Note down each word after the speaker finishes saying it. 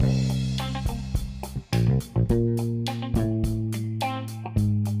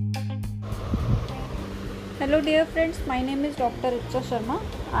Hello dear friends, my name is Dr. Richa Sharma.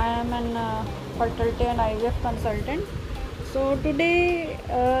 I am an fertility and IVF consultant. So today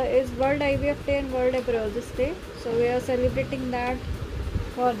is World IVF Day and World Embryolosis Day. So we are celebrating that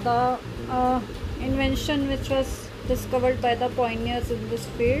for the invention which was discovered by the pioneers in this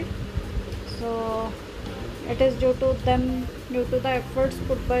field. So it is due to the efforts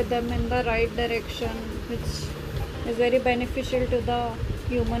put by them in the right direction, which is very beneficial to the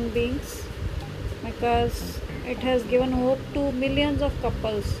human beings, because it has given hope to millions of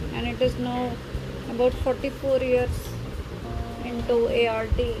couples, and it is now about 44 years into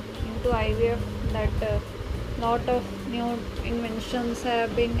ART, into IVF, that lot of new inventions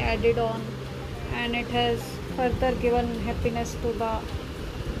have been added on, and it has further given happiness to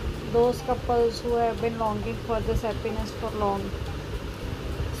those couples who have been longing for this happiness for long.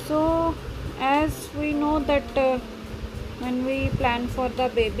 So as we know that when we plan for the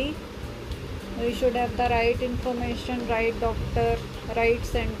baby, we should have the right information, right doctor, right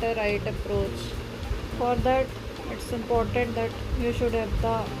center, right approach. For that, it's important that you should have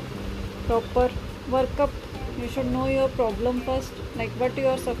the proper workup. You should know your problem first, like what you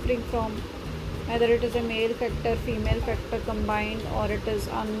are suffering from, whether it is a male factor, female factor combined, or it is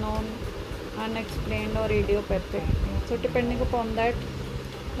unknown, unexplained, or idiopathic. So depending upon that,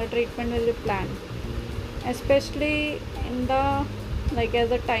 the treatment will be planned, especially in the, like, as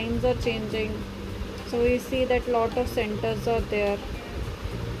the times are changing. So we see that lot of centers are there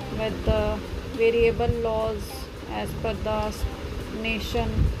with the variable laws as per the nation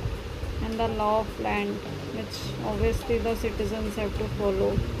and the law of land, which obviously the citizens have to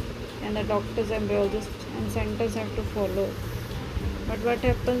follow, and the doctors, embryologists and centers have to follow. But what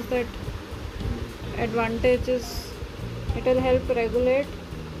happens, that advantage is it will help regulate,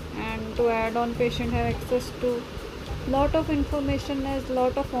 and to add on, patient have access to lot of information, as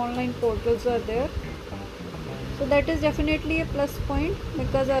lot of online portals are there. So that is definitely a plus point,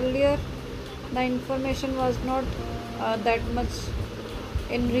 because earlier the information was not that much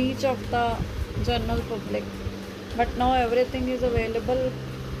in reach of the general public, but now everything is available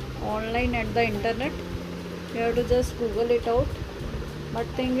online at the internet. You have to just Google it out. But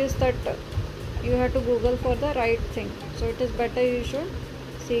thing is that you have to Google for the right thing. So it is better you should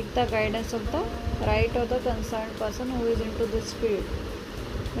seek the guidance of the right or the concerned person who is into this field,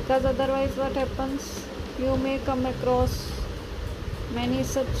 because otherwise what happens, you may come across many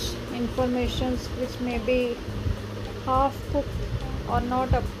such informations which may be half cooked or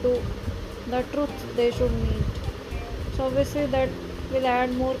not up to the truth they should meet. So obviously that will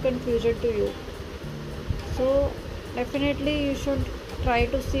add more confusion to you. So definitely you should try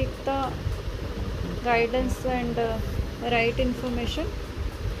to seek the guidance and right information,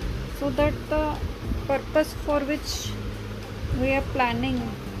 so that the purpose for which we are planning,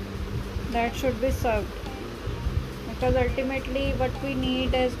 that should be served. Because ultimately what we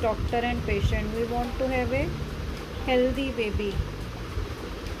need as doctor and patient, we want to have a healthy baby,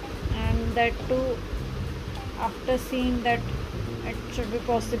 and that too after seeing that it should be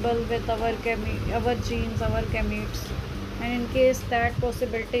possible with our genes, our gametes. And in case that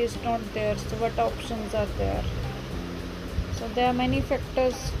possibility is not there, so what options are there? So there are many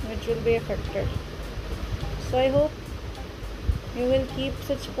factors which will be affected. So I hope you will keep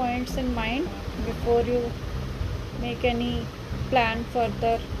such points in mind before you make any plan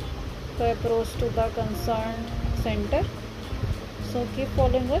further to approach to the concerned center. So keep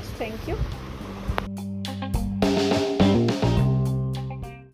following us. Thank you.